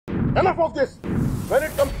Enough of this. When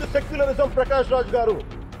it comes to secularism, Prakash Raj garu,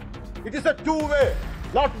 it is a two-way,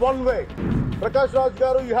 not one way. Prakash Raj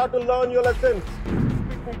garu, you have to learn your lessons.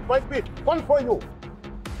 It might be fun for you.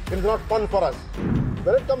 It is not fun for us.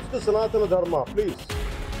 When it comes to Sanatana Dharma, please,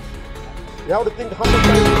 you have to think 100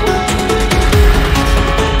 times.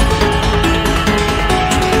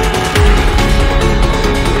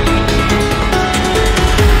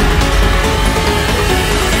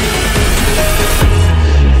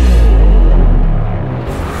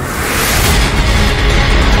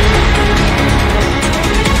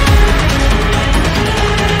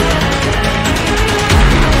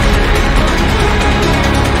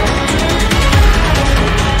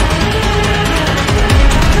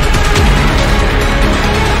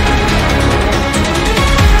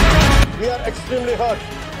 Extremely hurt.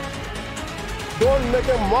 Don't make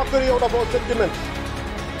a mockery out of our sentiments.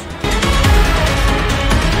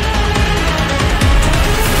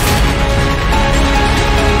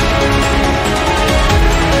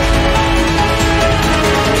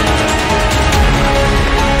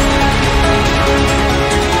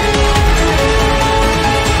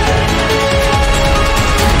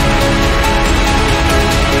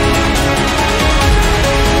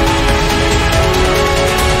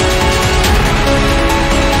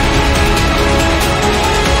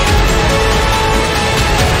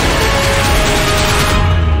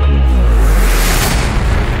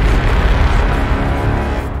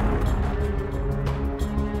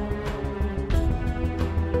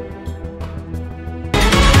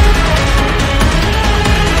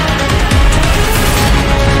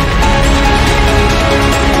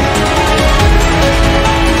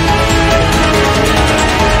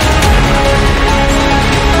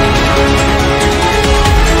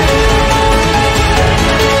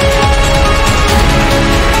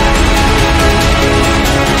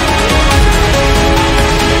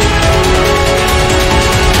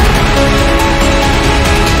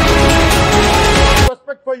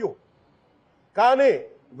 For you. Kani,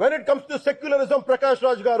 when it comes to secularism, Prakash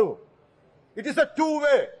Raj garu, it is a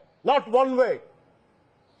two-way, not one way.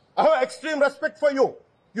 I have extreme respect for you.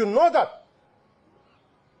 You know that.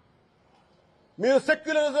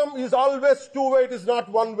 Secularism is always two-way, it is not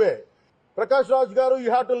one way. Prakash Raj garu,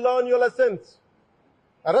 you have to learn your lessons.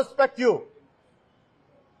 I respect you.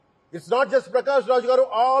 It's not just Prakash Raj garu,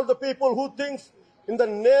 all the people who thinks in the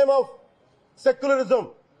name of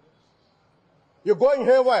secularism, you're going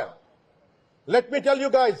haywire. Let me tell you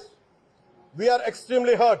guys, we are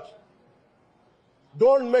extremely hurt.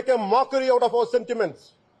 Don't make a mockery out of our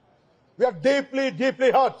sentiments. We are deeply, deeply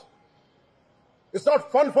hurt. It's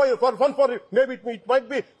not fun for you, maybe it might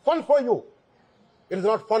be fun for you. It is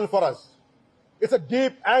not fun for us. It's a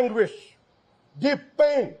deep anguish, deep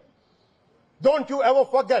pain. Don't you ever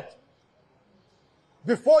forget.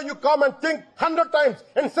 Before you come and think 100 times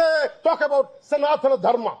and talk about Sanatana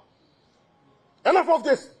Dharma. Enough of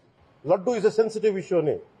this. Laddu is a sensitive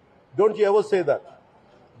issue. Don't you ever say that.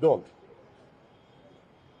 Don't.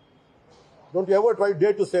 Don't you ever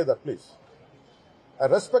dare to say that, please. I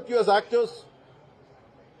respect you as actors,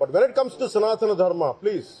 but when it comes to Sanatana Dharma,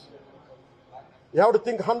 please, you have to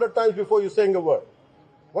think 100 times before you saying a word.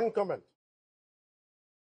 One comment.